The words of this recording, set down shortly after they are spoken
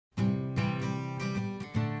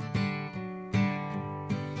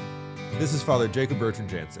This is Father Jacob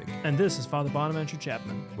Bertrand Jansing. And this is Father Bonaventure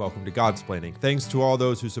Chapman. Welcome to Godsplaining. Thanks to all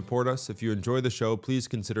those who support us. If you enjoy the show, please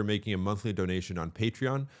consider making a monthly donation on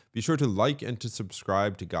Patreon. Be sure to like and to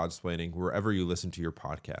subscribe to Godsplaining wherever you listen to your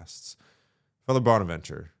podcasts. Father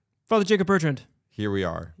Bonaventure. Father Jacob Bertrand. Here we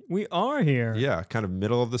are. We are here. Yeah, kind of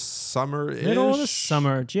middle of the summer-ish. Middle of the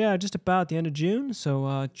summer. Yeah, just about the end of June.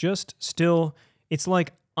 So just still, it's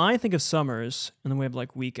like, I think of summers in the way of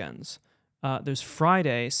like weekends. There's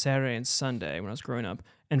Friday, Saturday, and Sunday when I was growing up.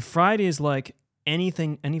 And Friday is like any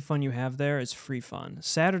fun you have there is free fun.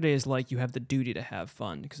 Saturday is like you have the duty to have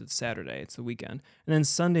fun because it's Saturday, it's the weekend. And then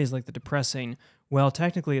Sunday is like the depressing, well,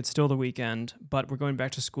 technically it's still the weekend, but we're going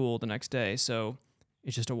back to school the next day, so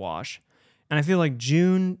it's just a wash. And I feel like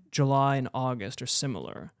June, July, and August are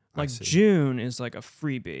similar. Like June is like a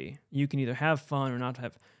freebie. You can either have fun or not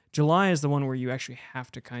have. July is the one where you actually have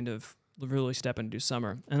to kind of really step into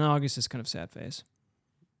summer. And August is kind of sad face.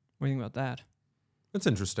 What do you think about that? That's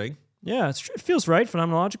interesting. Yeah, it feels right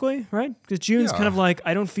phenomenologically, right? Because June's kind of like,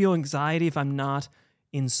 I don't feel anxiety if I'm not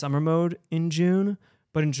in summer mode in June.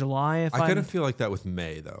 But in July, I kind of feel like that with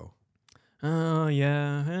May, though. Oh,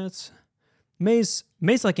 yeah. May's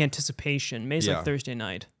like anticipation. May's like Thursday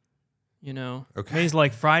night. You know? Okay. May's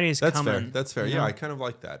like Friday's coming. That's fair. You Yeah, know? I kind of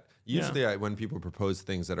like that. Usually when people propose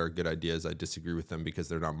things that are good ideas, I disagree with them because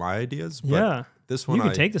they're not my ideas. But this one, you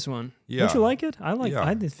can take this one. Yeah. Don't you like it? I like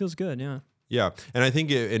it. It feels good, yeah. Yeah, and I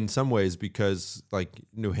think in some ways because like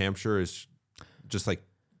New Hampshire is just like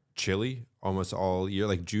chilly almost all year.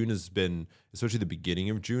 Like June has been, especially the beginning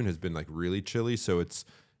of June has been like really chilly. So it's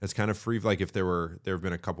kind of free. Like if there have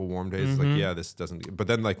been a couple warm days, it's like, this doesn't. But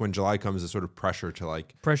then like when July comes, the sort of pressure to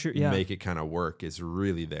make it kind of work is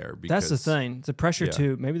really there. Because, that's the thing. The pressure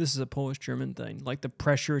to, maybe this is a Polish-German thing, like the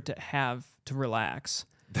pressure to relax.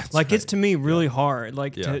 That's like, it's to me really hard,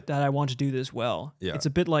 like that I want to do this well. Yeah. It's a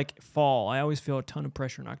bit like fall. I always feel a ton of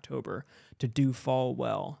pressure in October to do fall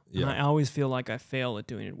well. Yeah. And I always feel like I fail at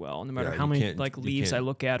doing it well, no matter how many like leaves I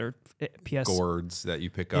look at or PS gourds that you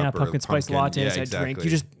pick up. Yeah, or pumpkin spice lattes I drink. You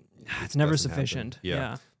just, it's never sufficient.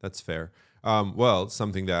 Yeah, that's fair. Well,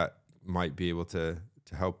 something that might be able to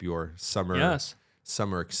help your summer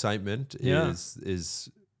excitement is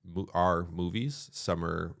our movies,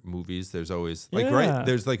 summer movies. There's always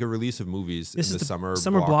there's like a release of movies in the summer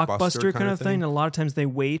blockbuster kind of thing. And a lot of times they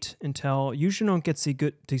wait until usually don't get to see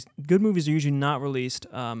good movies are usually not released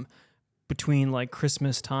between like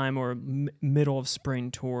Christmas time or middle of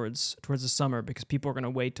spring towards the summer because people are going to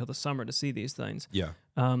wait till the summer to see these things. Yeah.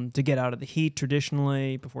 To get out of the heat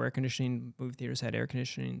traditionally before air conditioning, movie theaters had air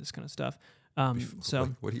conditioning, this kind of stuff. So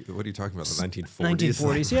what are you talking about? The 1940s?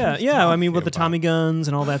 1940s, yeah. I mean, with the Tommy guns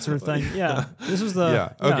and all that sort of thing. Yeah, this was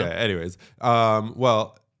the Okay. Anyways,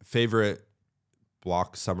 well, favorite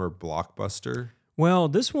summer blockbuster. Well,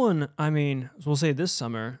 this one, I mean, we'll say this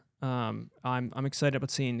summer. I'm excited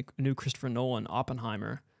about seeing a new Christopher Nolan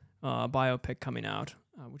Oppenheimer biopic coming out,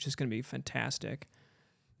 which is going to be fantastic.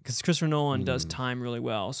 Because Christopher Nolan does time really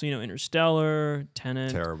well. So, Interstellar,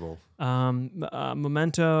 Tenet. Terrible.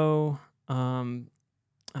 Memento,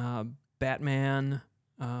 Batman.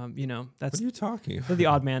 That's what are you talking about? The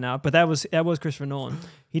odd man out, but that was Christopher Nolan.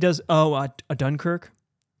 He does a Dunkirk,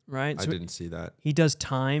 right? I didn't see that. He does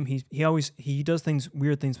time. He does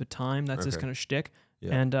weird things with time. That's his kind of shtick.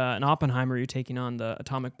 Yeah. And in Oppenheimer, you're taking on the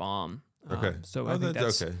atomic bomb. Okay. So I think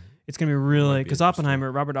that's okay. It's going to be really because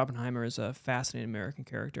Robert Oppenheimer is a fascinating American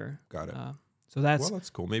character. Got it. So that's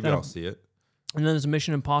cool. Maybe I'll see it. And then there's a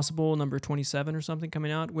Mission Impossible number 27 or something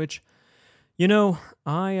coming out, which,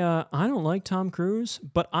 I don't like Tom Cruise,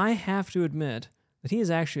 but I have to admit that he is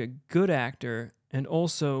actually a good actor, and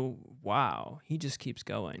also, wow, he just keeps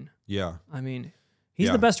going. Yeah. I mean,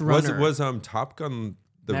 he's the best runner. Was Top Gun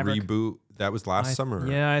the Maverick reboot? That was last summer,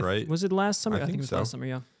 right? Was it last summer? I think it was so. Last summer,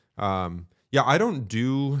 yeah. I don't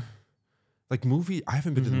do like movie. I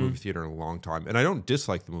haven't been to the movie theater in a long time, and I don't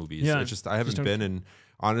dislike the movies. Yeah, it's just I haven't been, and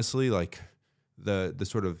honestly, like the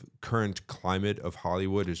sort of current climate of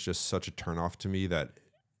Hollywood is just such a turnoff to me that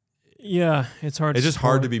it's hard. It's just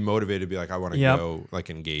hard to be motivated to be like I want to go like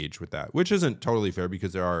engage with that, which isn't totally fair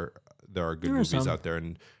because there are good movies out there,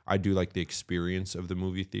 and I do like the experience of the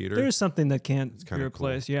movie theater. There's something that can't be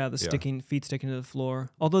replaced. Cool. Yeah, the feet sticking to the floor.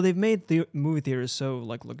 Although they've made the movie theaters so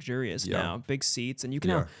like luxurious now, big seats, and you can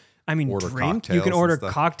now, order drink. You can order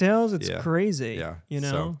cocktails. It's crazy. Yeah,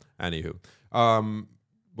 So, anywho,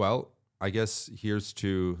 well, I guess here's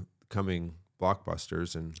to coming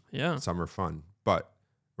blockbusters and summer fun. But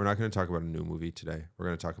we're not going to talk about a new movie today. We're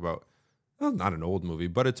going to talk about not an old movie,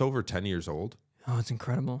 but it's over 10 years old. Oh, it's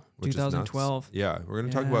incredible. 2012. Yeah, we're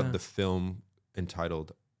going to talk about the film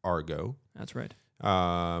entitled Argo. That's right.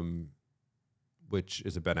 which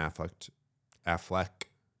is a Ben Affleck,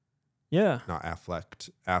 Yeah. not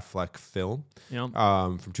Affleck film, Yeah.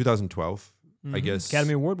 from 2012. I guess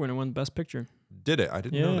Academy Award winner, won Best Picture. did it. I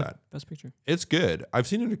didn't know that. Best Picture. It's good. I've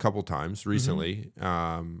seen it a couple times recently.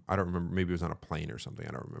 I don't remember. Maybe it was on a plane or something.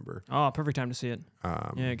 I don't remember. Oh, perfect time to see it.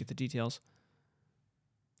 Get the details.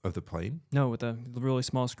 Of the plane? No, with the really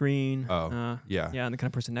small screen. Oh, yeah. Yeah, and the kind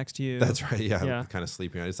of person next to you. That's right. Yeah, Yeah. kind of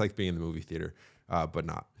sleeping on it. It's like being in the movie theater, but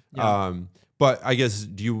not. Yeah. But I guess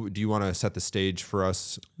do you want to set the stage for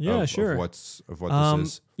us? Yeah, of, sure. Of what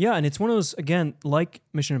this is? Yeah, and it's one of those, again, like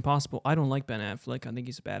Mission Impossible. I don't like Ben Affleck. I think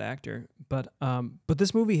he's a bad actor. But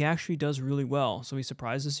this movie he actually does really well. So he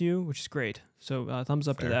surprises you, which is great. So thumbs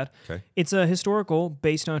up to that. Okay. It's a historical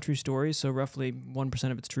based on a true story. So roughly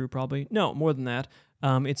 1% of it's true, probably. No, more than that.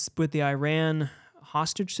 It's with the Iran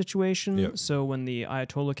hostage situation. Yep. So when the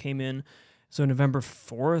Ayatollah came in, so November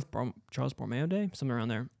 4th, Charles Borromeo Day, somewhere around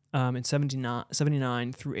there, in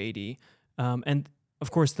 79 through 80. And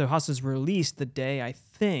of course, the hostages were released the day, I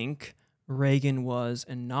think, Reagan was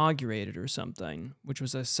inaugurated or something, which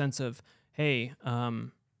was a sense of, hey, we're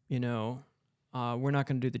not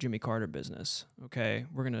going to do the Jimmy Carter business. Okay,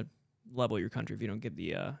 we're going to level your country if you don't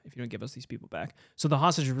give us these people back. So the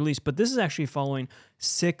hostage was released, but this is actually following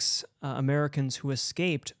 6 Americans who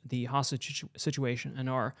escaped the hostage situation and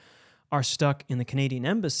are stuck in the Canadian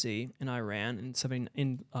embassy in Iran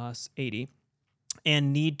in 80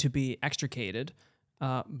 and need to be extricated,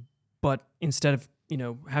 but instead of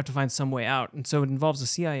have to find some way out. And so it involves a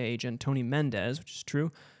CIA agent, Tony Mendez, which is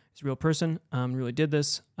true. He's a real person, really did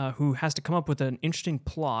this, who has to come up with an interesting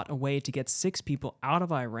plot, a way to get 6 people out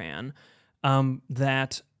of Iran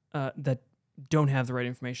that don't have the right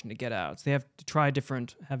information to get out. So they have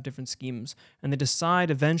to have different schemes, and they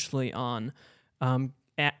decide eventually on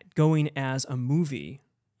going as a movie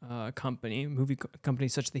company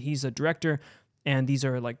such that he's a director, and these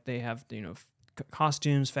are like they have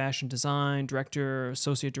costumes, fashion design, director,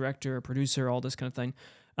 associate director, producer, all this kind of thing.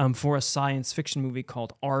 For a science fiction movie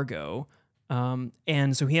called Argo.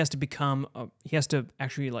 And so he has to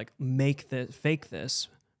actually like fake this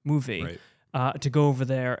movie to go over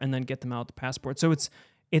there and then get them out the passport. So it's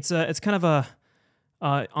kind of a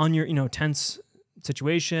on your tense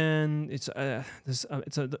situation. It's a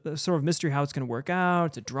sort of mystery how it's going to work out.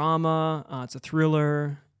 It's a drama. It's a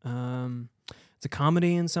thriller. It's a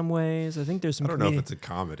comedy in some ways. I think there's some. I don't know if it's a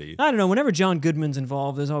comedy. I don't know. Whenever John Goodman's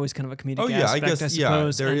involved, there's always kind of a comedic aspect, I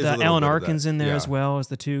suppose. There is and Alan Arkin's in there as well as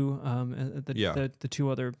the two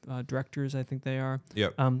other directors. I think they are.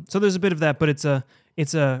 Yep. So there's a bit of that, but it's a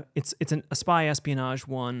spy espionage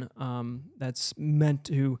one that's meant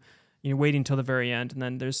to wait until the very end, and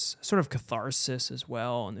then there's sort of catharsis as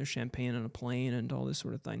well, and there's champagne on a plane and all this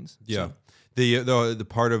sort of things. Yeah. So. The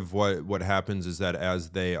part of what happens is that as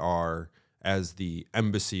the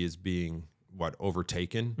embassy is being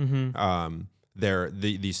overtaken,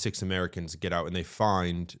 these 6 Americans get out and they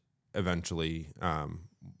find eventually, I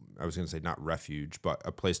was going to say not refuge, but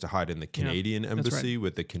a place to hide in the Canadian embassy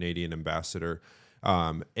with the Canadian ambassador.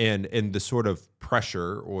 And the sort of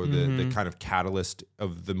pressure or the kind of catalyst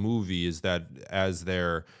of the movie is that as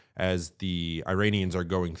the Iranians are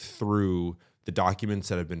going through the documents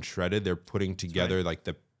that have been shredded, they're putting together like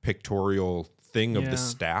the pictorial thing of the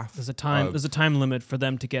staff. There's a time limit for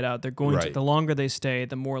them to get out. They're going to, the longer they stay,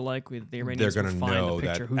 the more likely the Iranians will find a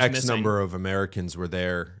picture who's X missing. number of Americans were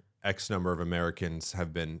there. X number of Americans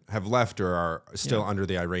have left or are still under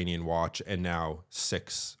the Iranian watch, and now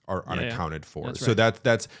 6 are unaccounted for. That's so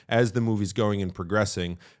that's as the movie's going and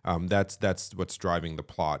progressing. That's what's driving the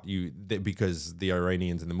plot. Because the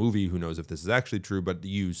Iranians in the movie, who knows if this is actually true, but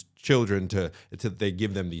use children they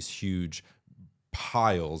give them these huge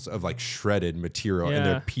piles of like shredded material, and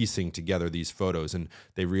they're piecing together these photos, and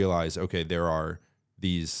they realize, okay, there are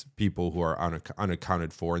these people who are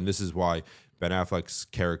unaccounted for, and this is why Ben Affleck's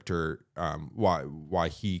character, why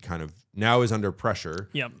he kind of now is under pressure.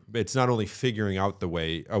 Yep. It's not only figuring out a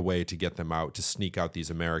way to get them out, to sneak out these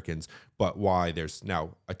Americans, but why there's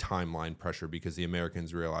now a timeline pressure, because the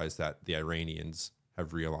Americans realize that the Iranians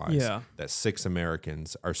have realized that 6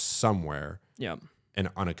 Americans are somewhere and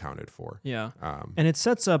unaccounted for. Yeah. And it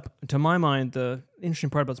sets up, to my mind, the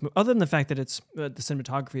interesting part about this movie, other than the fact that it's the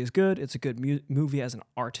cinematography is good, it's a good movie as an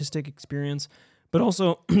artistic experience, but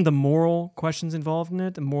also the moral questions involved in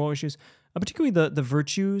it, the moral issues, particularly the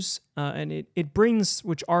virtues, and it brings,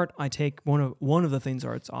 which art, I take one of the things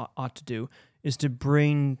arts ought to do is to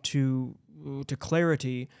bring to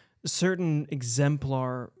clarity certain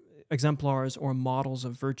exemplar exemplars or models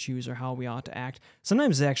of virtues or how we ought to act.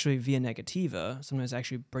 Sometimes actually via negativa. Sometimes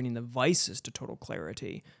actually bringing the vices to total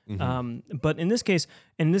clarity. But in this case,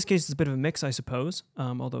 it's a bit of a mix, I suppose.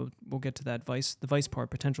 Although we'll get to that the vice part,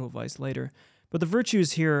 potential vice later. But the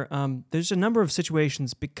virtues here, there's a number of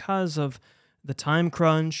situations because of the time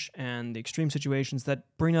crunch and the extreme situations that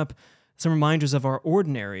bring up some reminders of our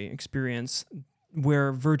ordinary experience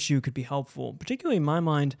where virtue could be helpful. Particularly in my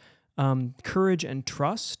mind, courage and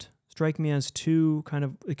trust strike me as two kind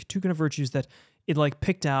of virtues that it like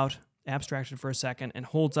picked out, abstracted for a second, and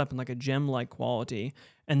holds up in like a gem-like quality,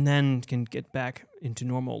 and then can get back into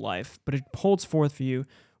normal life. But it holds forth for you,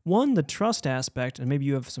 one, the trust aspect, and maybe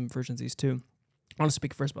you have some versions of these too. I'll just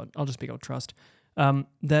speak about trust.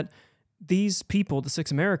 That these people, the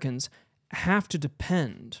 6 Americans, have to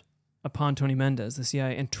depend upon Tony Mendez, the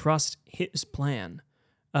CIA, and trust his plan.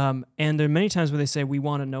 And there are many times where they say, we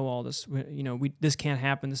want to know all this, this can't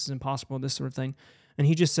happen, this is impossible, this sort of thing. And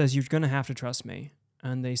he just says, you're going to have to trust me.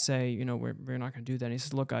 And they say, we're not going to do that. And he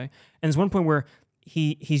says, look, and there's one point where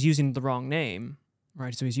he's using the wrong name,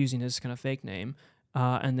 right? So he's using his kind of fake name.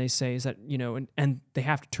 And they say is that, and they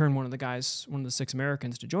have to turn one of the 6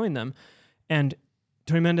 Americans to join them. And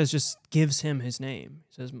Tony Mendez just gives him his name.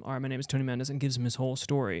 He says, all right, my name is Tony Mendez, and gives him his whole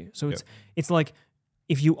story. So it's like,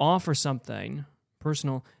 if you offer something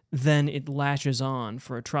personal, then it latches on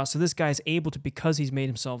for a trust. So this guy's able to, because he's made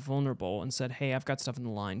himself vulnerable and said, hey, I've got stuff in the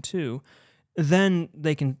line too, then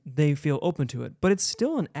they feel open to it. But it's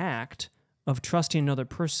still an act of trusting another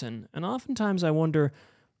person. And oftentimes I wonder,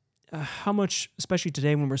 how much, especially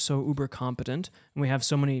today when we're so uber competent and we have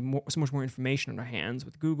so much more information in our hands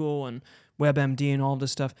with Google and WebMD and all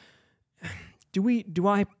this stuff, do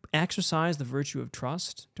I exercise the virtue of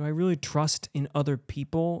trust? Do I really trust in other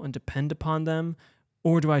people and depend upon them?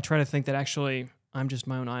 Or do I try to think that actually I'm just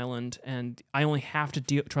my own island and I only have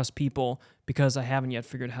to trust people because I haven't yet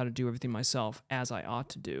figured out how to do everything myself as I ought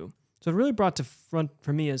to do? So it really brought to front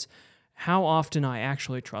for me is how often I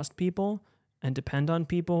actually trust people and depend on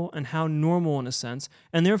people, and how normal in a sense,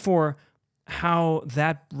 and therefore how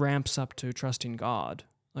that ramps up to trusting God.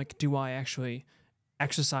 Like, do I actually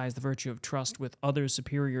exercise the virtue of trust with others,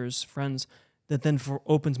 superiors, friends, that then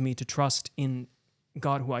opens me to trust in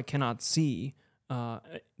God who I cannot see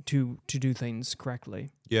to do things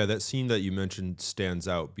correctly? Yeah, that scene that you mentioned stands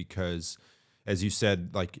out because, as you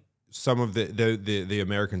said, like some of the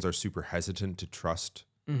Americans are super hesitant to trust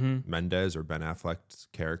Mendez or Ben Affleck's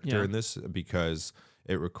character in this because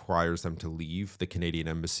it requires them to leave the Canadian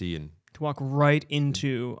embassy and to walk right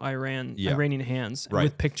into Iranian hands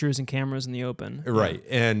with pictures and cameras in the open. Right.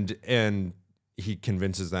 Yeah. And he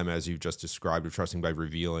convinces them, as you just described, of trusting by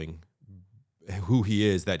revealing who he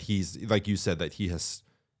is, that he's, like you said, that he has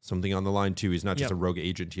something on the line too. He's not just a rogue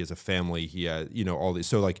agent. He has a family. He has, all these.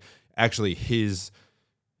 So like actually his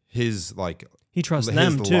like, he trusts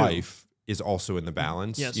them too. Life is also in the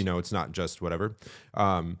balance. Yes. It's not just whatever.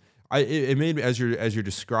 It made me, as you're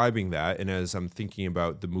describing that, and as I'm thinking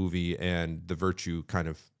about the movie and the virtue kind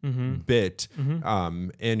of bit,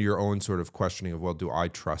 and your own sort of questioning of, well, do I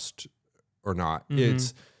trust or not?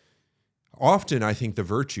 It's often, I think, the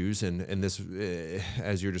virtues, and this,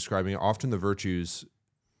 as you're describing it, often the virtues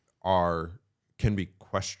can be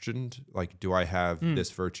questioned. Like, do I have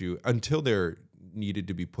this virtue, until they're needed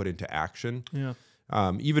to be put into action? Yeah.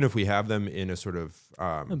 Even if we have them in a sort of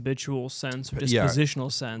habitual sense or dispositional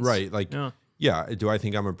sense. Right. Like, do I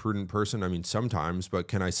think I'm a prudent person? I mean, sometimes, but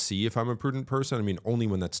can I see if I'm a prudent person? I mean, only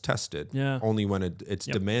when that's tested. Yeah. Only when it's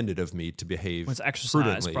demanded of me to behave when it's exercised,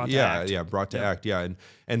 prudently. Brought to act. Yeah, brought to act. Yeah.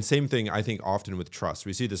 And same thing, I think, often with trust.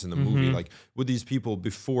 We see this in the movie. Like, would these people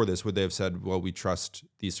before this, would they have said, well, we trust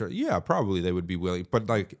these certain... Yeah, probably they would be willing. But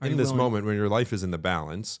like in this moment when your life is in the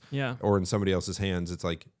balance or in somebody else's hands, it's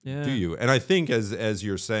like, do you? And I think as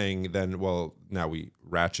you're saying, then, well, now we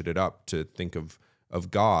ratchet it up to think of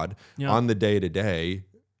God on the day-to-day,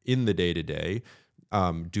 in the day-to-day.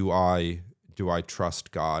 Do I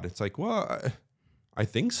trust God? It's like, well, I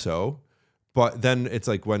think so. But then it's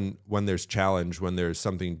like when there's challenge, when there's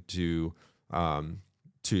something to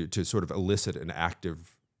sort of elicit an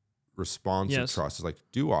active response of trust. It's like,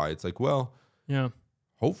 do I? It's like, well,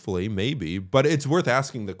 hopefully, maybe. But it's worth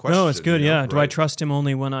asking the question. No, it's good, Do I trust him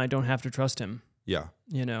only when I don't have to trust him? Yeah.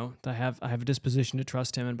 I have a disposition to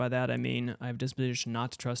trust him, and by that I mean I have a disposition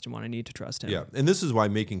not to trust him when I need to trust him. Yeah, and this is why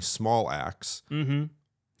making small acts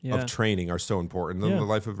of training are so important in the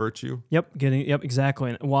life of virtue. Exactly.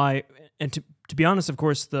 And why? And to be honest, of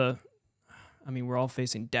course, we're all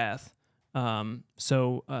facing death.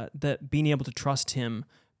 So that being able to trust him,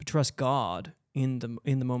 but trust God in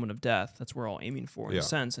the moment of death, that's what we're all aiming for in a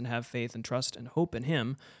sense, and have faith and trust and hope in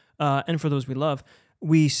him. and for those we love,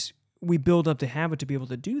 we build up the habit to be able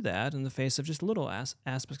to do that in the face of just little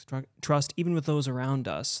aspects of trust, even with those around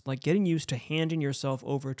us, like getting used to handing yourself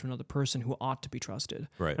over to another person who ought to be trusted.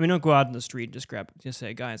 Right. I mean, don't go out in the street and just say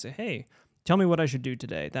a guy and say, hey, tell me what I should do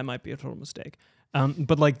today. That might be a total mistake.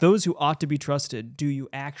 But like those who ought to be trusted, do you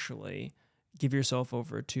actually give yourself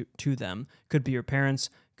over to them? Could be your parents,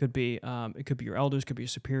 could be it could be your elders, could be your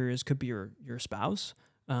superiors, could be your spouse,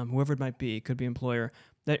 whoever it might be, could be employer.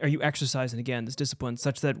 That are you exercising again this discipline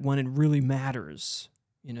such that when it really matters,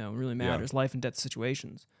 life and death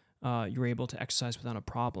situations, you're able to exercise without a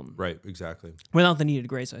problem. Right. Exactly. Without the needed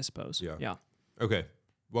grace, I suppose. Yeah. Okay.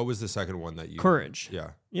 What was the second one that you? Courage.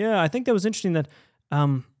 Yeah. Yeah, I think that was interesting that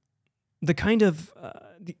the kind of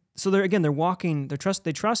so they're walking. They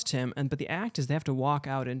trust him, but the act is they have to walk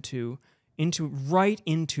out into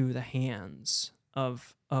the hands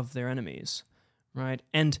of their enemies, right?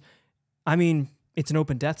 And I mean, it's an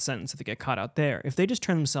open death sentence if they get caught out there. If they just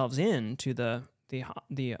turn themselves in to the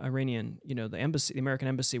Iranian, the embassy, the American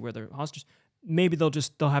embassy where they're hostages, maybe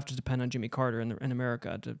they'll have to depend on Jimmy Carter in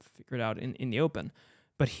America to figure it out in the open.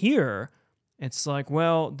 But here, it's like,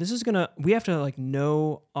 well, we have to like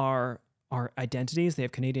know our identities. They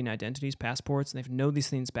have Canadian identities, passports, and they have to know these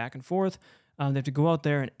things back and forth. They have to go out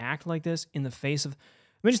there and act like this in the face of.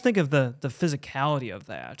 I mean, just think of the physicality of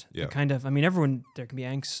that. Yeah. Everyone, there can be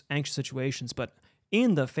anxious situations, but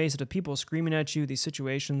in the face of the people screaming at you, these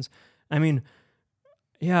situations, I mean,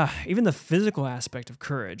 yeah, even the physical aspect of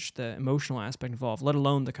courage, the emotional aspect involved, let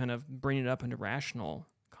alone the kind of bringing it up into rational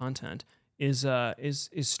content, is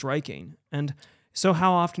striking. And so,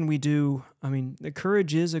 how often we do? I mean, the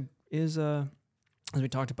courage is as we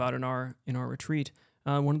talked about in our retreat,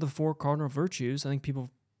 one of the 4 cardinal virtues. I think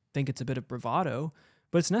people think it's a bit of bravado,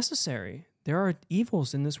 but it's necessary. There are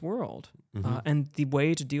evils in this world, and the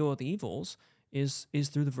way to deal with evils is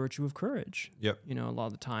through the virtue of courage. Yep. A lot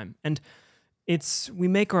of the time, and we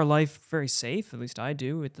make our life very safe. At least I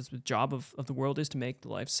do. The job of the world is to make the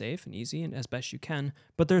life safe and easy and as best you can.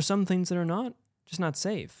 But there are some things that are just not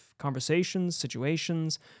safe. Conversations,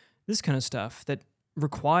 situations, this kind of stuff that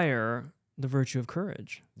require the virtue of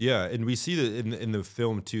courage. Yeah, and we see that in the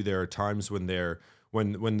film too. There are times when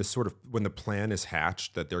when the plan is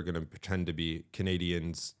hatched that they're going to pretend to be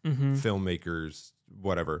Canadians, filmmakers,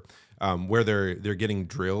 whatever, where they're getting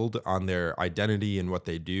drilled on their identity and what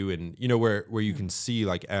they do, and where you can see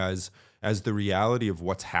like as the reality of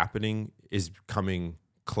what's happening is coming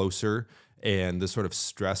closer, and the sort of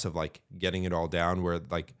stress of like getting it all down, where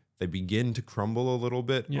like they begin to crumble a little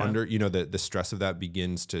bit under, the stress of that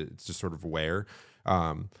begins to sort of wear.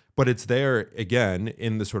 But it's there again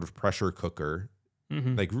in the sort of pressure cooker,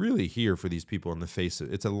 like really here for these people in the face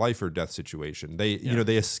of, it's a life or death situation. They,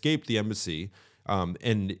 they escaped the embassy, and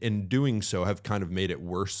in doing so have kind of made it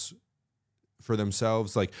worse for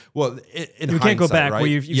themselves. Like, well, in you can't go back, right? where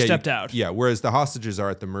you've stepped out. Yeah. Whereas the hostages are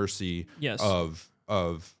at the mercy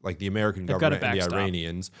of like the American government and the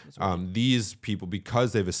Iranians. These people,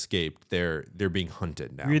 because they've escaped, they're being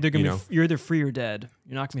hunted now. You're either free or dead.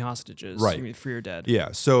 You're not gonna be hostages. Right. You're gonna be free or dead.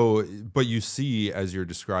 Yeah. So, but you see, as you're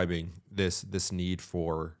describing this need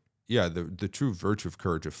for the true virtue of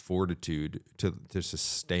courage, of fortitude to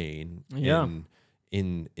sustain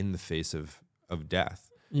in the face of death.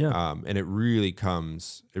 Yeah. And it really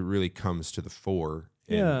comes to the fore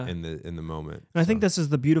in the moment. And I think this is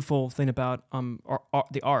the beautiful thing about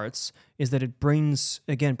the arts, is that it brings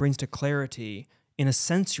to clarity in a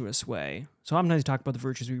sensuous way. So sometimes you talk about the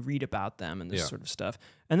virtues, we read about them and this sort of stuff,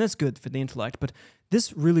 and that's good for the intellect. But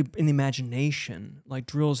this really, in the imagination, like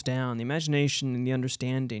drills down. The imagination and the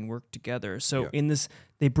understanding work together. So in this,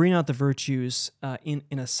 they bring out the virtues in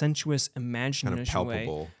a sensuous, imaginative kind of way.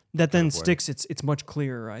 palpable. That then sticks. It's much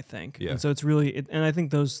clearer, I think. Yeah. And so it's really, and I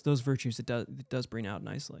think those virtues it does bring out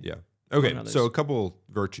nicely. Yeah. Okay. So a couple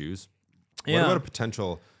virtues. What about a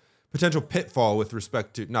potential pitfall with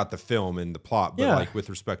respect to not the film and the plot, but like with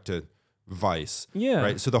respect to vice? Yeah.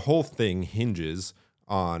 Right. So the whole thing hinges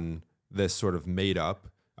on this sort of made up.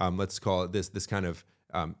 Let's call it this kind of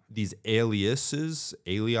these aliases.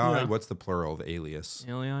 Alii. Yeah. What's the plural of alias?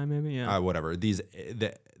 Alii, maybe. Yeah. Whatever.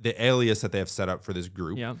 The alias that they have set up for this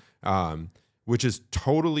group, which is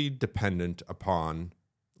totally dependent upon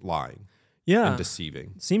lying and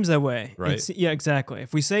deceiving. Seems that way. Right? Exactly.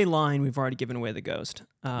 If we say lying, we've already given away the ghost.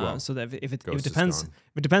 So that if it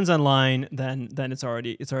depends on lying, then it's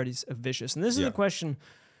already vicious. And this is a question.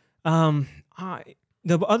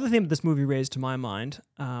 The other thing that this movie raised to my mind,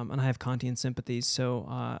 and I have Kantian sympathies, so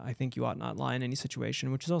I think you ought not lie in any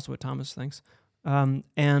situation, which is also what Thomas thinks.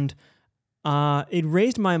 And it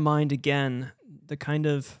raised my mind again, the kind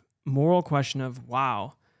of moral question of,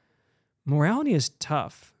 wow, morality is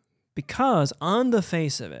tough because on the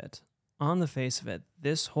face of it,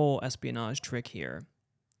 this whole espionage trick here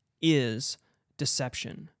is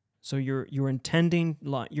deception. So you're intending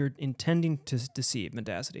to deceive,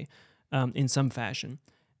 mendacity, in some fashion,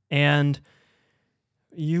 and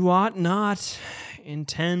you ought not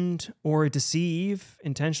intend or deceive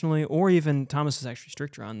intentionally, or even Thomas is actually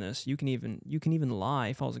stricter on this. You can even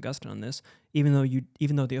lie, follows Augustine on this, even though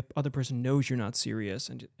the other person knows you're not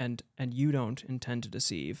serious and you don't intend to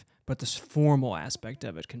deceive, but this formal aspect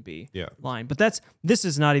of it can be lying. But this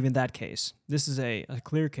is not even that case. This is a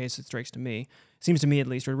clear case that strikes to me, seems to me at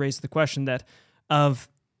least, or raises the question that of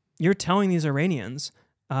you're telling these Iranians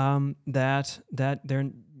that they're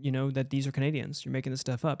that these are Canadians. You're making this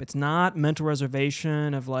stuff up. It's not mental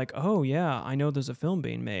reservation of like, oh yeah, I know there's a film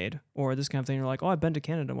being made or this kind of thing. You're like, oh, I've been to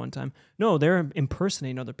Canada one time. No, they're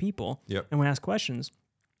impersonating other people. Yep. And when asked questions,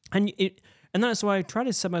 and then so I try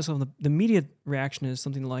to set myself. The immediate reaction is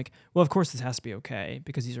something like, well, of course this has to be okay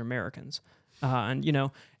because these are Americans,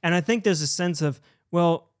 and I think there's a sense of,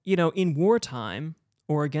 well, in wartime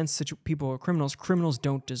or against such people who are criminals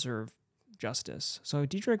don't deserve justice. So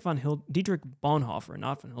Dietrich Bonhoeffer,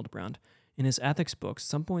 not von Hildebrand, in his ethics books, at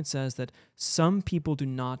some point says that some people do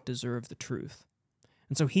not deserve the truth.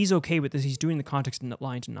 And so he's okay with this. He's doing the context of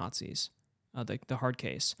lying to Nazis, the hard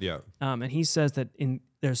case. Yeah. And he says that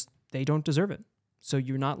they don't deserve it. So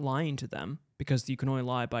you're not lying to them because you can only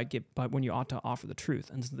lie by when you ought to offer the truth.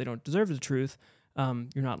 And since they don't deserve the truth,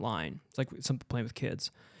 you're not lying. It's like something playing with kids.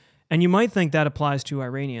 And you might think that applies to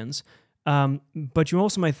Iranians. But you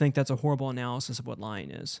also might think that's a horrible analysis of what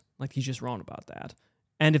lying is. Like he's just wrong about that.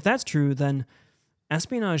 And if that's true, then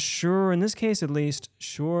espionage, sure, in this case at least,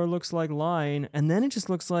 sure looks like lying. And then it just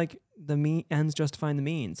looks like the ends justifying the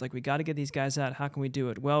means. Like we got to get these guys out. How can we do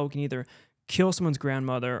it? Well, we can either kill someone's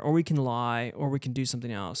grandmother, or we can lie, or we can do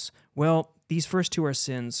something else. Well, these first two are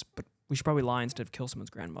sins, but we should probably lie instead of kill someone's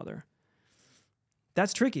grandmother.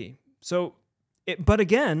 That's tricky. So, but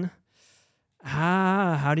again,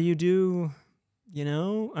 how do you do, I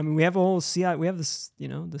mean, we have a whole CIA, we have this,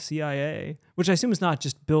 the CIA, which I assume is not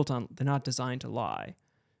just they're not designed to lie,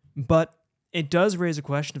 but it does raise a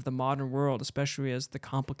question of the modern world, especially as the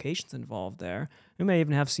complications involved there. We may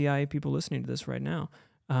even have CIA people listening to this right now,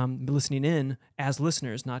 listening in as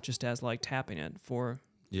listeners, not just as like tapping it for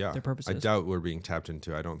their purposes. I doubt we're being tapped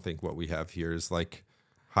into. I don't think what we have here is like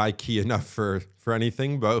high key enough for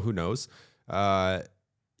anything, but who knows? What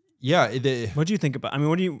do you think about? I mean,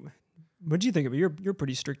 what do you think of it? You're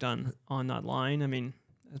pretty strict on not lying. I mean,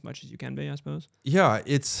 as much as you can be, I suppose. Yeah,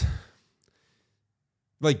 it's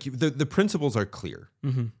like the principles are clear.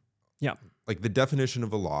 Mm-hmm. Yeah, like the definition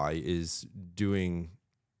of a lie is doing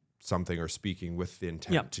something or speaking with the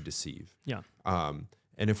intent to deceive. Yeah. And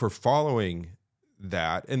if we're following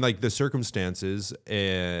that, and like the circumstances,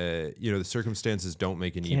 the circumstances don't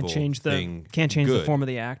make an evil thing. Can't change good, the form of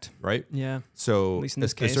the act, right? Yeah. So at least in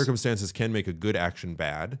this the case, circumstances can make a good action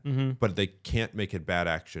bad, but they can't make a bad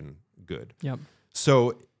action good. Yep.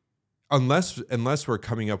 So unless we're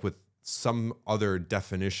coming up with some other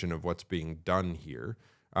definition of what's being done here,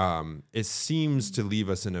 it seems to leave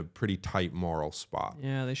us in a pretty tight moral spot.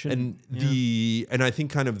 Yeah, they should. And I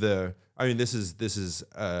think kind of this is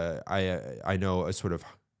I know a sort of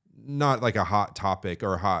not like a hot topic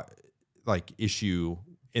or a hot like issue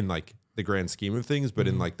in like the grand scheme of things, but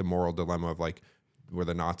in like the moral dilemma of like, were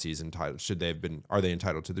the Nazis entitled? Are they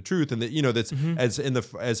entitled to the truth? And that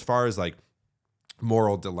that's as far as like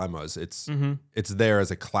moral dilemmas, it's there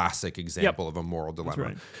as a classic example of a moral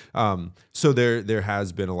dilemma. Right. So there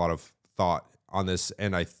has been a lot of thought on this,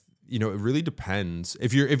 and it really depends.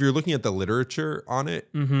 If you're looking at the literature on it,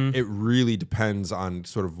 it really depends on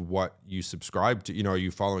sort of what you subscribe to. Are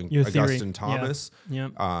you following Augustine Thomas,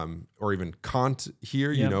 or even Kant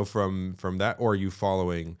here? From that, or are you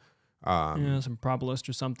following some probabilist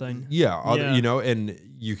or something? And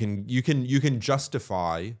you can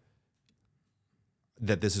justify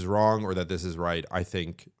that this is wrong or that this is right.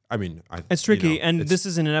 It's tricky, and this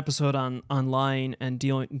isn't an episode on lying and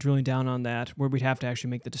drilling down on that, where we'd have to actually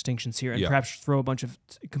make the distinctions here and perhaps throw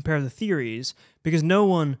compare the theories, because no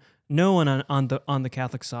one on the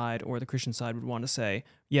Catholic side or the Christian side would want to say,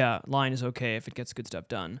 lying is okay if it gets good stuff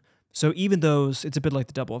done. So even those, it's a bit like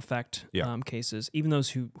the double effect cases. Even those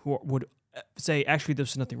who would say actually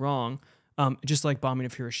there's nothing wrong, just like bombing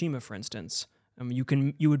of Hiroshima, for instance.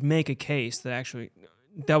 You would make a case that actually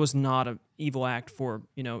that was not an evil act for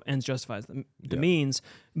ends justifies the means,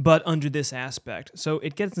 but under this aspect. So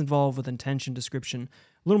it gets involved with intention, description,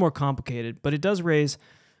 a little more complicated, but it does raise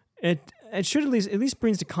it. It should at least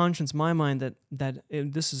brings to conscience my mind that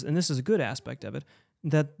this is a good aspect of it.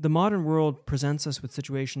 that the modern world presents us with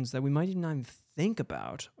situations that we might not even think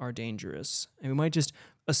about are dangerous. And we might just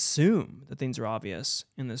assume that things are obvious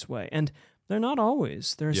in this way. And they're not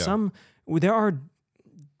always. There are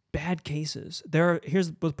bad cases.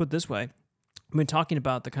 Let's put it this way. I've been talking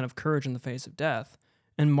about the kind of courage in the face of death.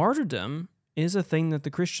 And martyrdom is a thing that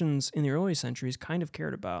the Christians in the early centuries kind of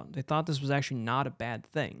cared about. They thought this was actually not a bad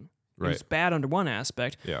thing. Right. It was bad under one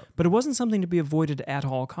aspect, but it wasn't something to be avoided at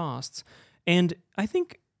all costs. And I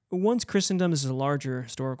think once Christendom, this is a larger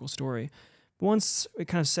historical story, but once it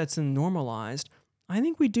kind of sets in normalized, I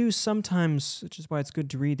think we do sometimes, which is why it's good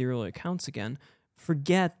to read the early accounts again,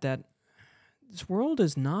 forget that this world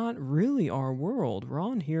is not really our world.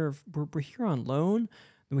 We're here on loan.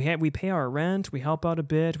 We pay our rent. We help out a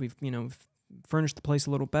bit. We've furnished the place a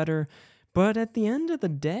little better. But at the end of the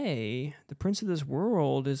day, the prince of this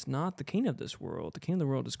world is not the king of this world. The king of the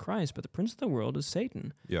world is Christ, but the prince of the world is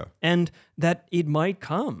Satan. Yeah. And that it might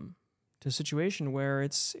come to a situation where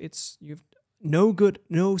you've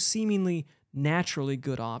no seemingly naturally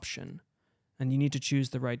good option, and you need to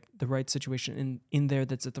choose the right situation in there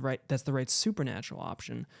that's the right supernatural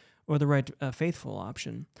option or the right faithful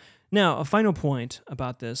option. Now, a final point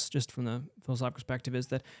about this, just from the philosophical perspective, is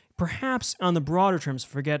that perhaps on the broader terms,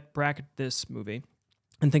 bracket this movie,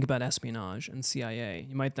 and think about espionage and CIA.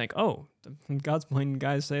 You might think, oh, the God's Plan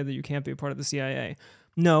guys say that you can't be a part of the CIA.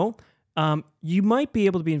 No, you might be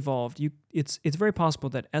able to be involved. It's very possible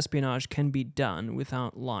that espionage can be done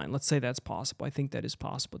without lying. Let's say that's possible. I think that is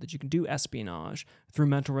possible, that you can do espionage through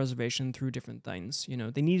mental reservation, through different things.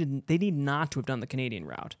 They need not to have done the Canadian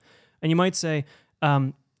route. And you might say,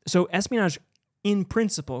 so espionage in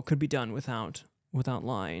principle could be done without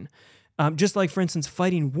lying. Just like, for instance,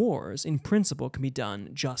 fighting wars in principle can be done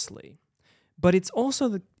justly. But it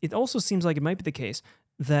also seems like it might be the case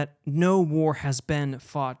that no war has been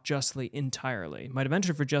fought justly entirely. Might have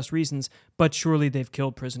entered for just reasons, but surely they've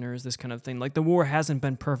killed prisoners, this kind of thing. Like the war hasn't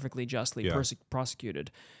been perfectly justly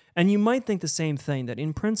prosecuted. And you might think the same thing, that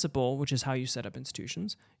in principle, which is how you set up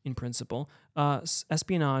institutions, in principle,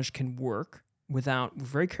 espionage can work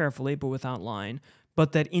very carefully, but without lying,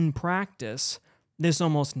 but that in practice, this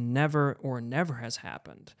almost never has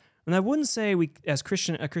happened. And I wouldn't say a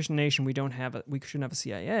Christian nation, we shouldn't have a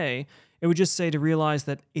CIA. It would just say to realize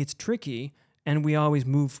that it's tricky, and we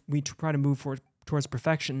try to move towards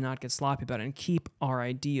perfection, and not get sloppy about it, and keep our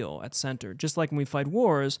ideal at center. Just like when we fight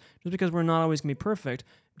wars, just because we're not always going to be perfect,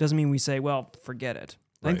 doesn't mean we say, well, forget it.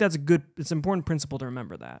 I think that's it's an important principle to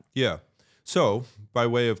remember that. Yeah. So, by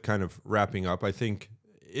way of kind of wrapping up, I think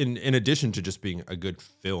in addition to just being a good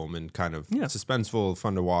film and kind of suspenseful,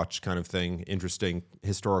 fun to watch kind of thing, interesting,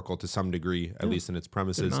 historical to some degree, at least in its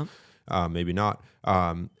premises, maybe not.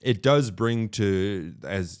 It does bring to,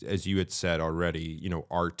 as you had said already,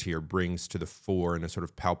 art here brings to the fore in a sort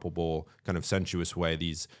of palpable, kind of sensuous way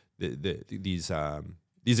these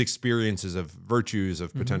experiences of virtues,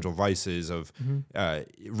 of potential vices, of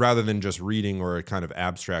rather than just reading or kind of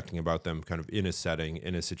abstracting about them kind of in a setting,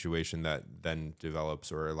 in a situation that then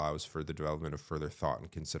develops or allows for the development of further thought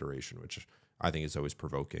and consideration, which I think is always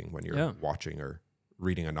provoking when you're watching or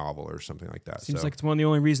reading a novel or something like that. Seems like it's one of the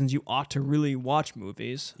only reasons you ought to really watch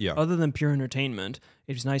movies. Yeah. Other than pure entertainment,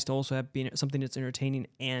 it's nice to also have something that's entertaining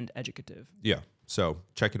and educative. Yeah. So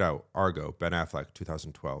check it out. Argo, Ben Affleck,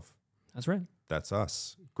 2012. That's right. That's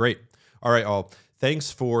us. Great. All right, all.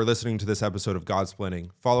 Thanks for listening to this episode of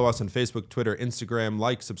Godsplaining. Follow us on Facebook, Twitter, Instagram,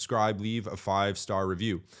 like, subscribe, leave a 5-star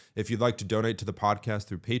review. If you'd like to donate to the podcast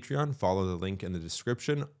through Patreon, follow the link in the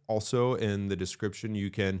description. Also in the description,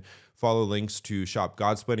 you can follow links to shop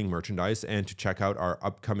Godsplaining merchandise and to check out our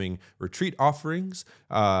upcoming retreat offerings.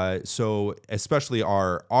 So especially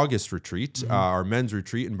our August retreat, our men's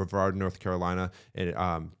retreat in Brevard, North Carolina.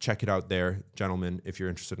 And check it out there. Gentlemen, if you're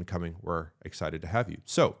interested in coming, we're excited to have you.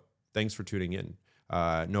 So thanks for tuning in.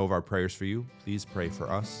 Know of our prayers for you. Please pray for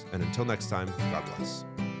us. And until next time, God bless.